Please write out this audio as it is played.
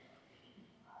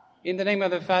In the name of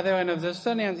the Father, and of the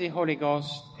Son, and of the Holy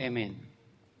Ghost. Amen.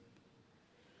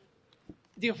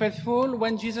 Dear faithful,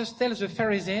 when Jesus tells the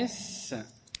Pharisees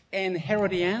and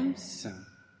Herodians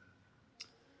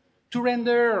to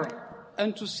render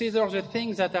unto Caesar the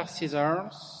things that are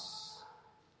Caesar's,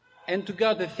 and to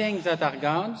God the things that are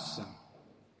God's,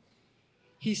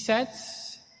 he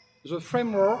sets the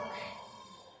framework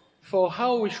for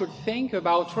how we should think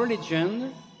about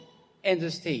religion and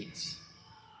the state.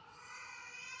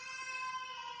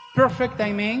 Perfect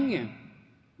timing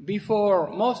before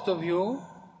most of you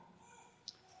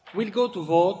will go to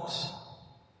vote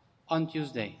on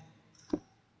Tuesday.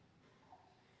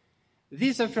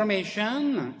 This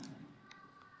affirmation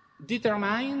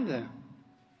determined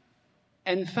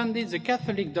and funded the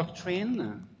Catholic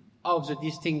doctrine of the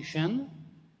distinction,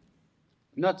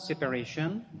 not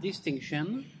separation,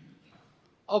 distinction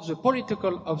of the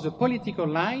political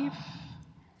life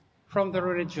from the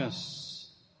religious,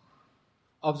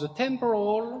 of the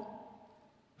temporal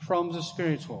from the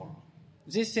spiritual.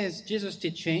 This is Jesus'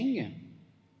 teaching.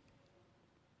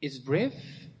 It's brief,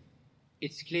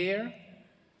 it's clear,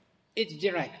 it's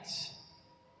direct.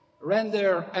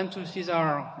 Render unto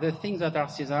Caesar the things that are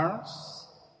Caesar's,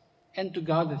 and to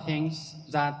God the things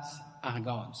that are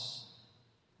God's.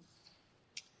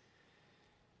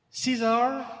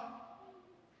 Caesar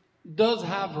does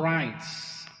have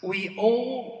rights. We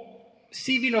owe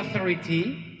civil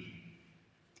authority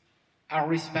our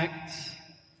respect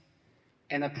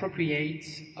and appropriate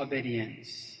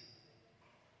obedience,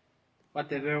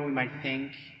 whatever we might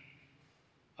think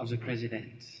of the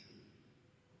president.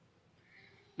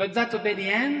 But that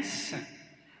obedience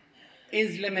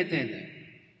is limited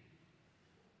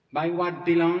by what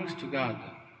belongs to God.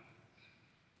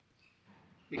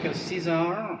 Because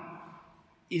Caesar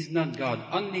is not God.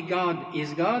 Only God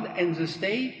is God, and the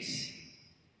state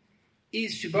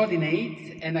is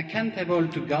subordinate and accountable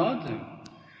to God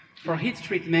for its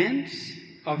treatment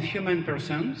of human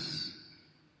persons,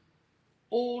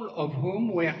 all of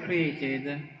whom were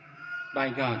created by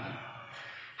God.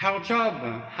 Our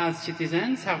job as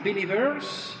citizens, as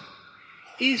believers,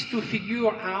 is to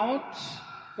figure out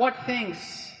what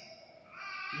things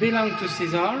belong to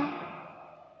Caesar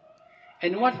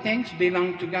and what things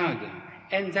belong to God,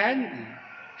 and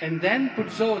then put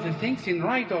those things in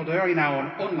right order in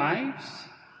our own lives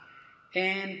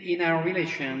and in our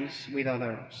relations with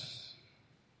others.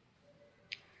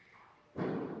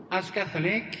 As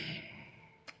Catholic,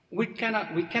 we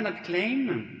cannot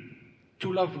claim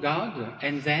to love God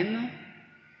and then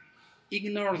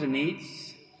ignore the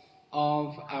needs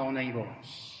of our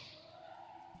neighbors.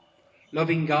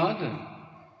 Loving God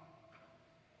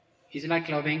is like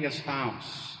loving a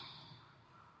spouse.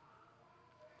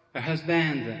 A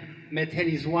husband may tell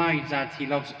his wife that he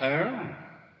loves her,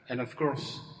 and of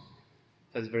course,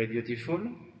 that's very beautiful,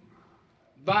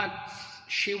 but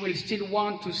she will still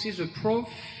want to see the proof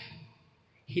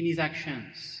in his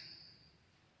actions.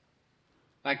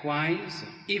 Likewise,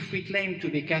 if we claim to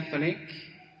be Catholic,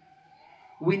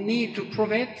 we need to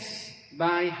prove it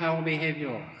by our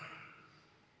behavior.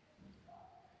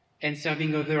 And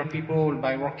serving other people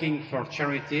by working for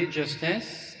charity,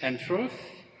 justice, and truth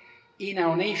in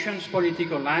our nation's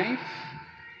political life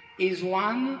is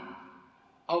one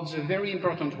of the very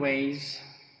important ways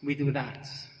we do that.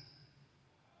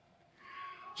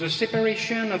 The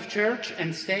separation of church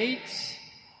and state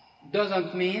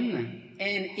doesn't mean,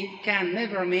 and it can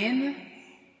never mean,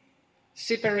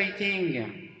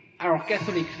 separating our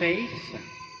Catholic faith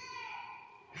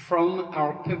from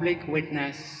our public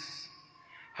witness,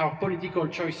 our political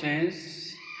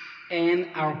choices, and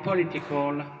our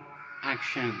political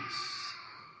actions.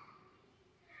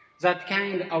 That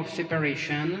kind of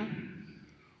separation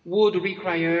would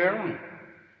require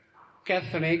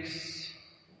Catholics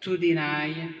to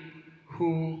deny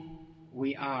who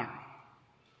we are,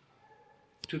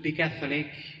 to be Catholic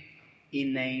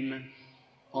in name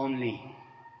only.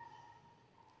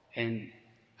 And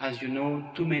as you know,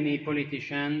 too many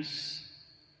politicians,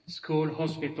 schools,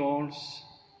 hospitals,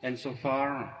 and so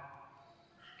far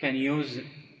can use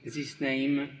this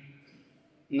name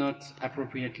not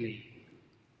appropriately.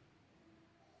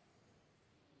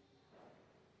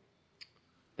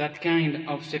 That kind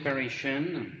of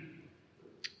separation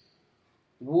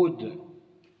would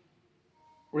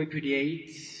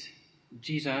repudiate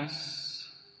Jesus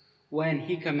when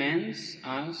he commands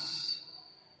us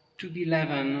to be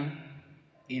leaven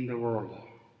in the world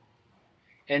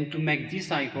and to make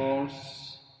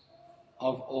disciples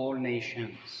of all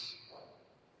nations.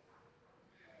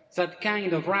 That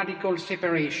kind of radical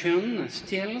separation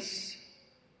steals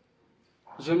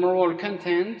the moral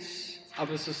content of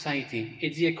a society.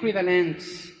 It's the equivalent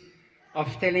of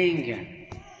telling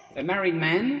a married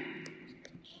man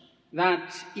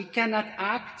that he cannot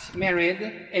act married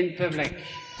in public.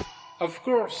 Of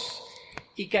course,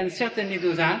 he can certainly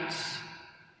do that,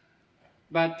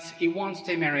 but he won't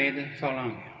stay married for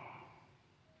long.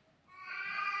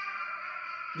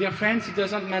 Dear friends, it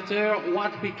doesn't matter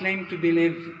what we claim to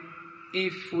believe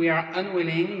if we are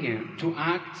unwilling to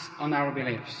act on our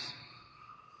beliefs.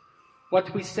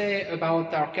 What we say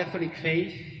about our Catholic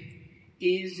faith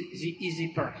is the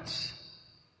easy part.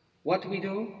 What we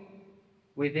do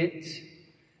with it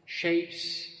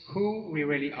shapes who we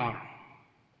really are.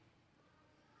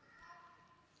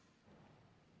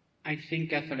 I think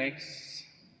Catholics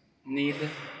need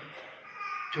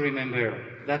to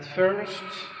remember that first,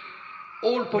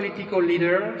 all political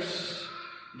leaders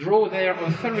draw their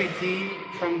authority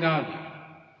from God.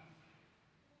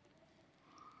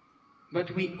 But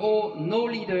we owe no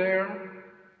leader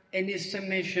any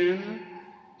submission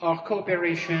or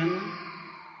cooperation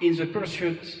in the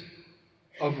pursuit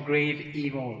of grave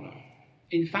evil.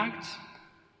 In fact,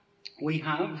 we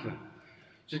have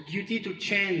the duty to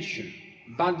change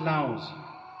bad laws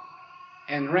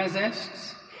and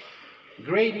resist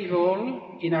grave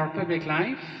evil in our public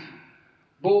life,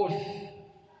 both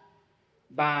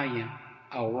by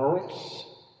our words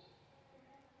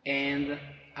and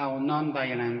our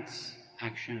non-violent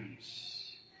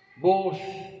actions, both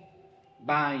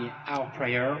by our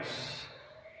prayers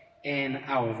and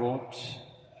our votes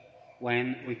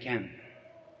when we can.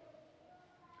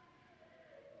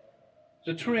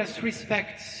 The truest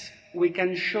respect we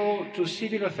can show to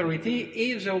civil authority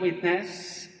is a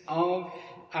witness of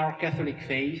our Catholic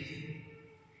faith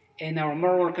and our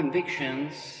moral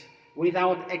convictions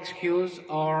without excuse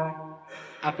or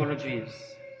apologies.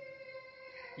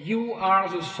 You are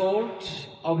the salt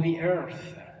of the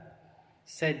earth,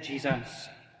 said Jesus.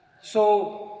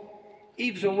 So,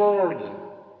 if the world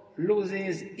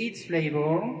loses its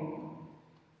flavor,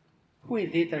 who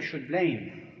is it I should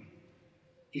blame?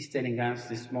 He's telling us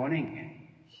this morning.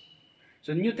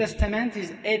 The New Testament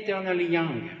is eternally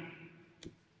young.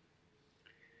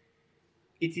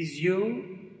 It is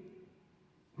you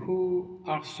who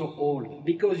are so old,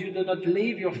 because you do not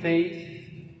live your faith.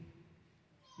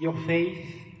 Your faith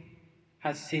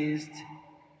has ceased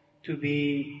to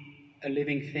be a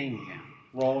living thing,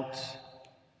 wrote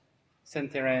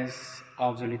Saint Therese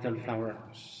of the Little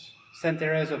Flowers. Saint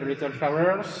Therese of the Little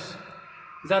Flowers,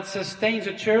 that sustained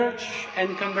the church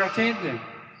and converted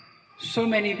so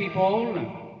many people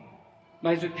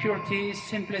by the purity,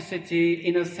 simplicity,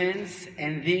 innocence,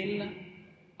 and zeal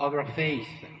of her faith.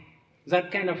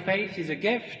 That kind of faith is a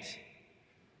gift,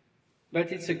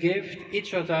 but it's a gift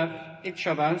each of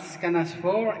us can ask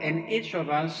for, and each of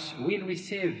us will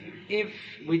receive if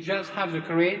we just have the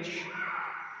courage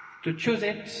to choose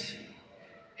it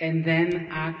and then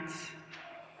act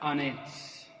on it.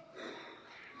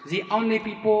 The only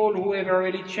people who ever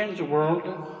really change the world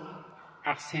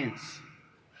are saints.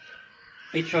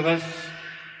 Each of us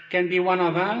can be one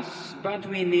of us, but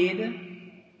we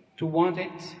need to want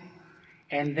it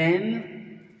and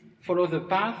then follow the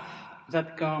path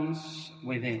that comes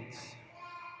with it.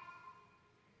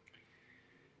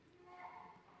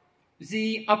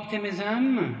 The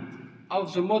optimism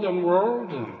of the modern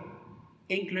world,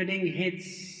 including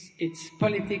its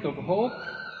politic of hope,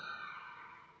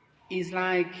 is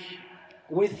like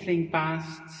whistling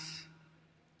past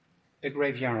a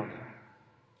graveyard.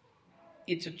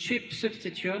 It's a cheap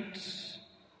substitute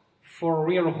for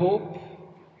real hope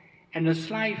and a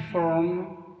sly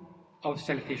form of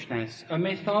selfishness, a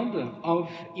method of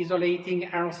isolating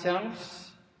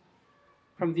ourselves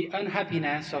from the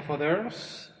unhappiness of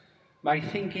others by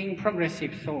thinking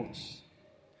progressive thoughts.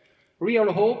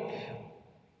 Real hope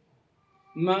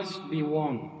must be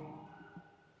won.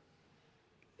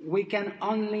 We can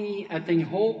only attain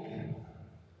hope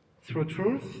through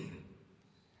truth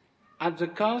at the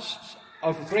cost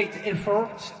of great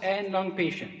effort and long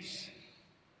patience.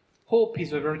 Hope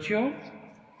is a virtue.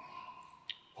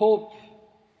 Hope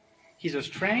is a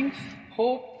strength.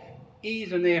 Hope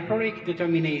is an heroic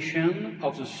determination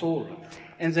of the soul.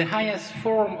 And the highest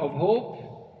form of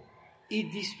hope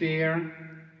is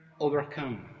despair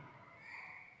overcome.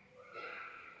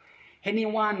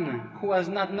 Anyone who has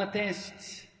not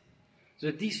noticed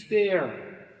the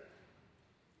despair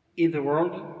in the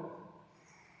world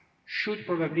should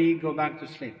probably go back to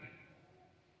sleep.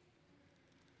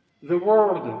 The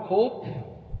word hope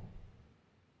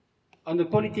on a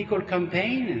political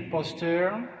campaign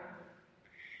poster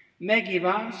may give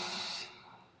us,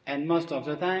 and most of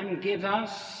the time gives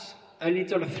us, a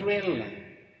little thrill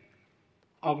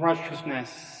of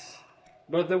righteousness.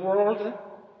 But the word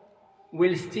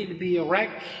will still be a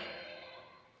wreck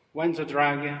when the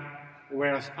drug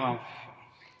wears off.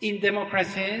 In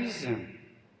democracies,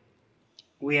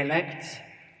 we elect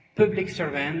public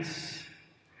servants,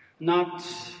 not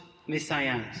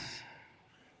messiahs,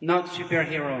 not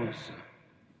superheroes,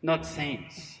 not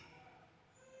saints.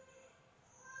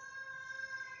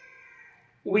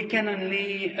 We can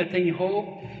only attain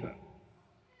hope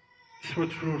through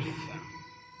truth.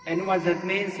 And what that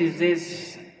means is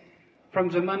this: from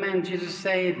the moment Jesus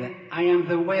said, "I am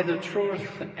the way, the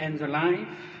truth, and the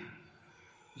life,"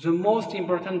 the most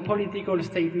important political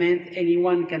statement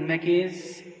anyone can make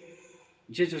is,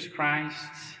 Jesus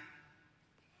Christ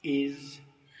is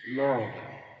Lord.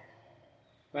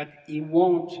 But He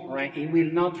will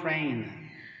not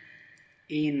reign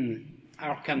in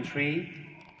our country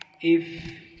if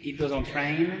He doesn't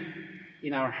reign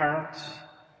in our hearts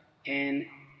and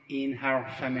in our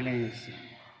families.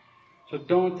 So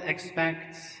don't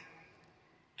expect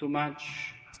too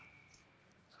much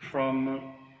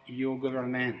from your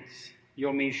government.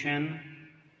 Your mission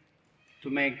to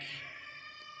make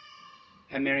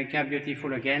America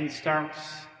beautiful again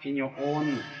starts in your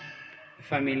own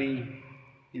family,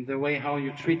 in the way how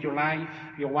you treat your wife,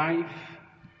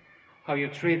 how you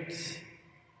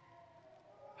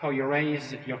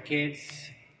raise your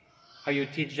kids, how you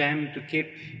teach them to keep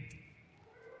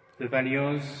the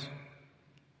values,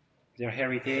 their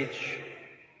heritage,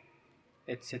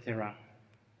 etc.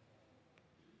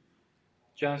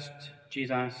 Just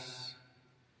Jesus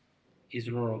is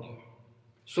Lord.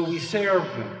 So we serve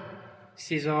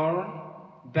Caesar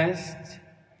best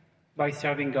by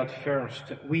serving God first.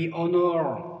 We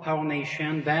honor our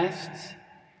nation best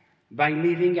by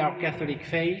living our Catholic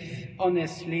faith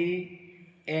honestly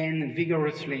and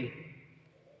vigorously,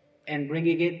 and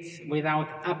bringing it without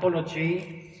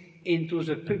apology into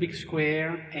the public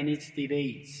square and its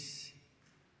debates.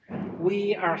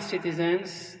 We are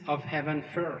citizens of heaven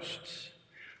first.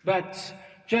 But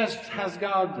just as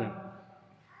God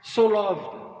so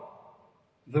loved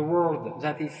the world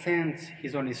that He sent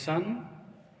His only Son,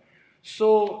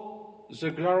 so the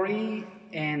glory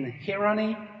and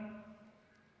irony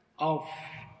of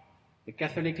the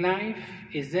Catholic life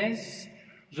is this: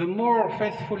 the more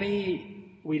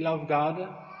faithfully we love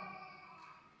God,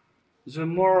 the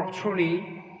more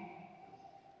truly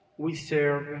we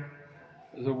serve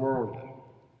the world.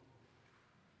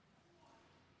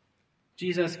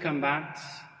 Jesus' combat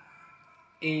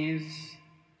is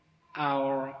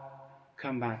our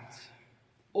combat.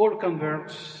 All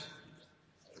converts,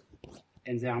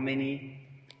 and there are many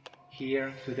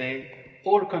here today,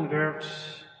 all converts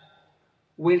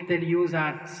will tell you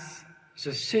that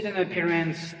the sudden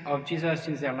appearance of Jesus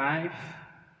in their life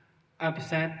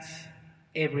upsets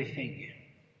everything.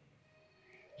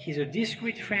 He's a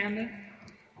discreet friend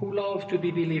who loves to be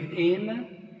believed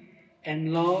in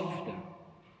and loved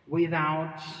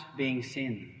without being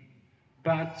seen.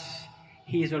 But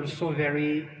He is also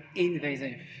very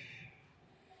invasive,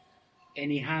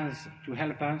 and He has to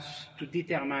help us to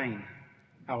determine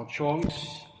our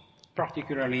choice,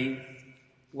 particularly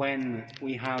when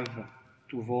we have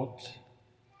to vote.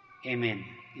 Amen.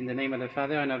 In the name of the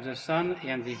Father, and of the Son,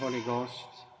 and the Holy Ghost.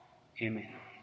 Amen.